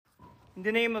In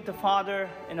the name of the Father,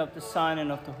 and of the Son,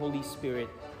 and of the Holy Spirit.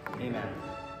 Amen.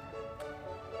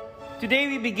 Today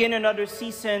we begin another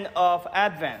season of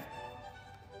Advent.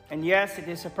 And yes, it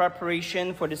is a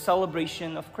preparation for the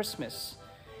celebration of Christmas,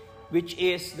 which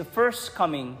is the first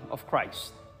coming of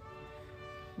Christ.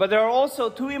 But there are also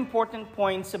two important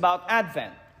points about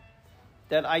Advent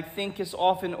that I think is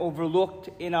often overlooked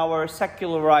in our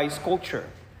secularized culture.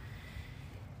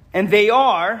 And they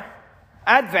are,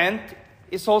 Advent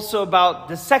is also about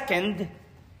the second,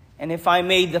 and if I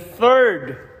may, the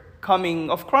third coming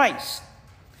of Christ.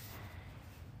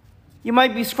 You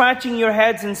might be scratching your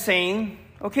heads and saying,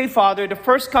 okay, Father, the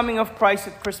first coming of Christ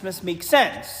at Christmas makes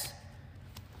sense.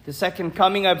 The second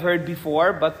coming I've heard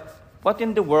before, but what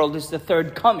in the world is the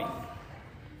third coming?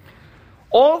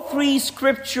 All three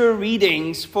scripture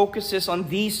readings focuses on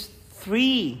these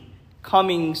three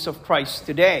comings of Christ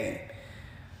today.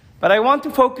 But I want to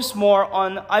focus more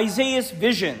on Isaiah's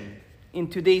vision in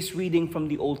today's reading from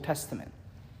the Old Testament.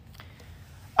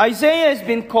 Isaiah has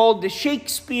been called the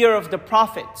Shakespeare of the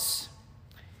prophets.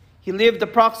 He lived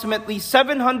approximately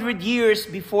 700 years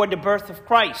before the birth of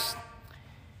Christ.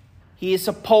 He is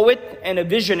a poet and a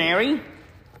visionary,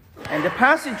 and the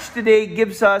passage today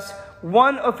gives us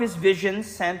one of his visions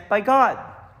sent by God.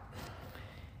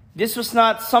 This was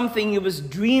not something he was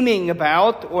dreaming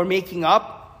about or making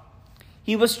up.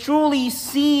 He was truly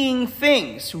seeing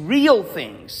things, real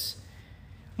things.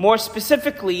 More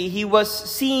specifically, he was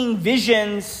seeing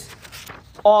visions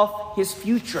of his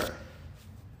future.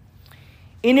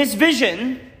 In his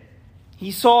vision,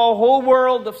 he saw a whole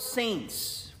world of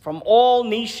saints from all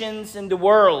nations in the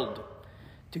world,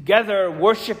 together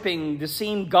worshiping the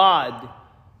same God,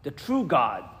 the true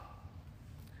God.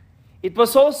 It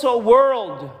was also a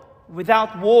world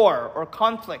without war or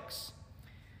conflicts.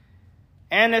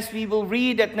 And as we will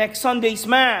read at next Sunday's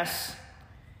Mass,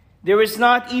 there is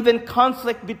not even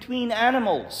conflict between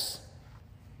animals.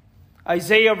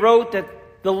 Isaiah wrote that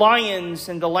the lions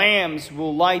and the lambs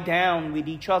will lie down with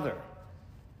each other.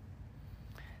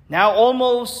 Now,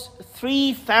 almost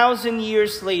 3,000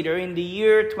 years later, in the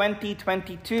year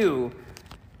 2022,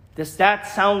 does that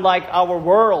sound like our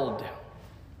world?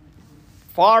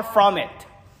 Far from it.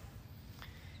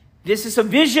 This is a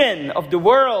vision of the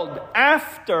world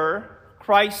after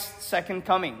Christ's second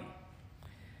coming.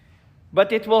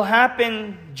 But it will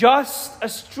happen just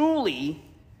as truly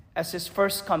as his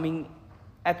first coming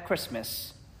at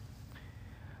Christmas.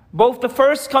 Both the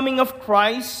first coming of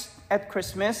Christ at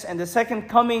Christmas and the second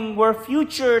coming were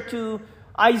future to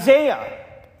Isaiah.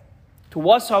 To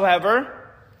us,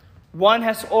 however, one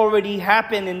has already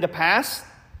happened in the past,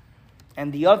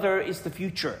 and the other is the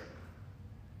future.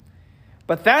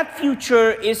 But that future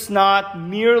is not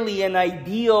merely an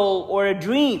ideal or a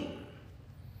dream.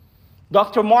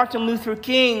 Dr. Martin Luther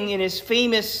King, in his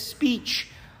famous speech,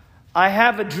 "I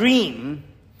Have a Dream,"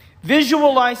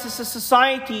 visualizes a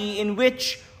society in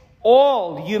which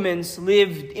all humans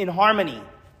lived in harmony.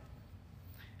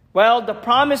 Well, the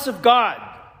promise of God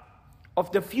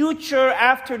of the future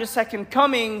after the second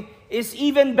coming is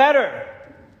even better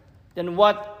than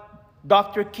what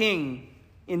Dr. King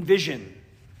envisioned.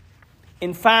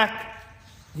 In fact,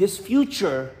 this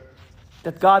future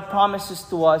that God promises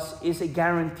to us is a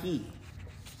guarantee.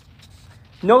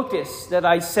 Notice that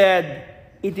I said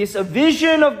it is a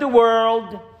vision of the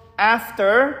world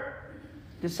after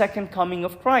the second coming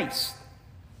of Christ.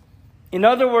 In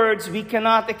other words, we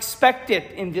cannot expect it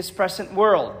in this present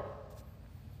world.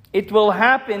 It will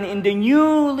happen in the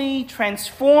newly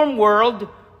transformed world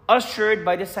ushered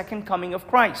by the second coming of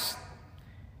Christ.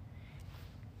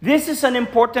 This is an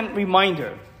important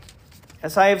reminder.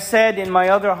 As I have said in my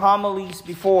other homilies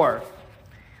before,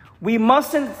 we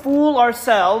mustn't fool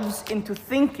ourselves into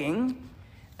thinking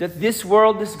that this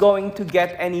world is going to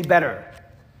get any better.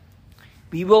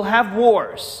 We will have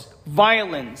wars,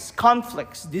 violence,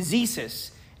 conflicts, diseases,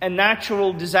 and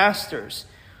natural disasters.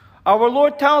 Our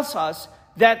Lord tells us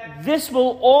that this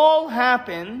will all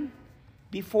happen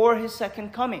before his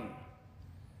second coming.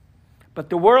 But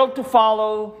the world to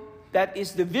follow, that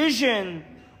is the vision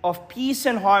of peace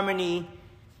and harmony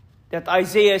that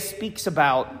Isaiah speaks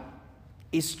about,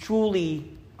 is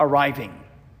truly arriving.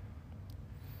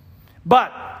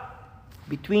 But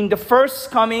between the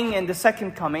first coming and the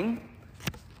second coming,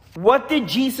 what did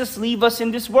Jesus leave us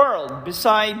in this world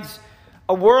besides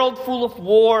a world full of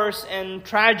wars and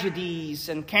tragedies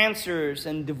and cancers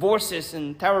and divorces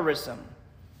and terrorism?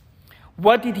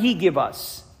 What did he give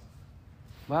us?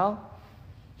 Well,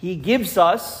 he gives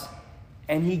us,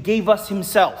 and he gave us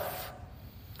himself.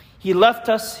 He left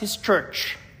us his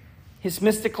church, his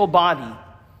mystical body,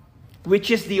 which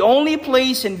is the only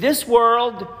place in this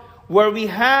world where we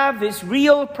have His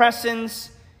real presence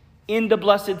in the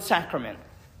Blessed Sacrament.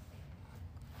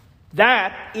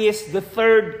 That is the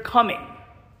third coming,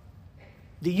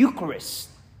 the Eucharist.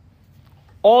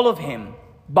 All of Him,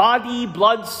 body,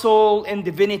 blood, soul, and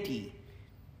divinity.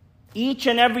 Each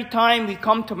and every time we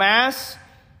come to Mass,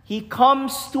 He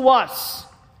comes to us,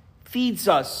 feeds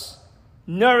us,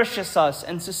 nourishes us,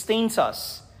 and sustains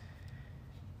us.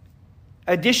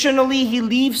 Additionally, He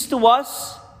leaves to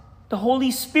us the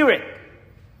Holy Spirit,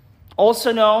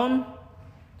 also known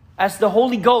as the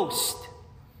Holy Ghost,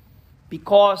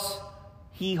 because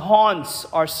He haunts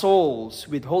our souls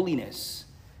with holiness,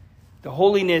 the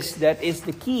holiness that is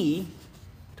the key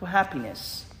to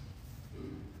happiness.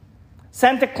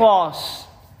 Santa Claus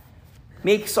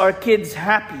makes our kids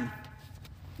happy,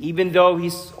 even though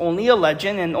he's only a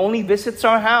legend and only visits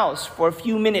our house for a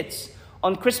few minutes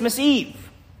on Christmas Eve.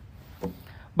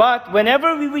 But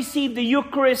whenever we receive the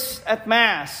Eucharist at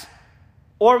Mass,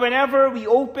 or whenever we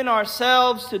open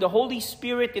ourselves to the Holy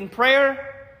Spirit in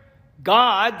prayer,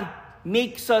 God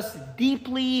makes us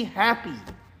deeply happy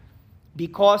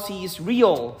because He is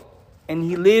real and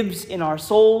He lives in our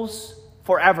souls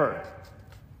forever.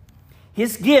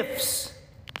 His gifts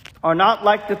are not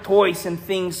like the toys and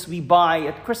things we buy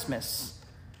at Christmas.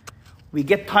 We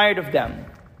get tired of them,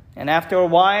 and after a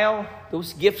while,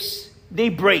 those gifts, they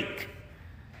break.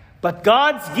 But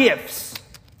God's gifts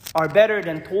are better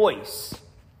than toys.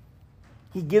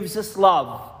 He gives us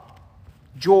love,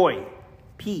 joy,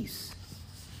 peace,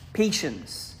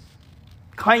 patience,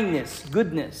 kindness,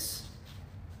 goodness,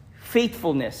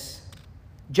 faithfulness,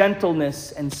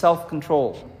 gentleness, and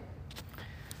self-control.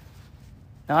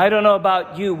 Now, I don't know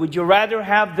about you. Would you rather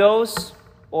have those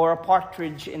or a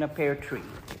partridge in a pear tree?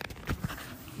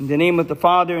 In the name of the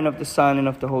Father, and of the Son, and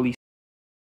of the Holy Spirit.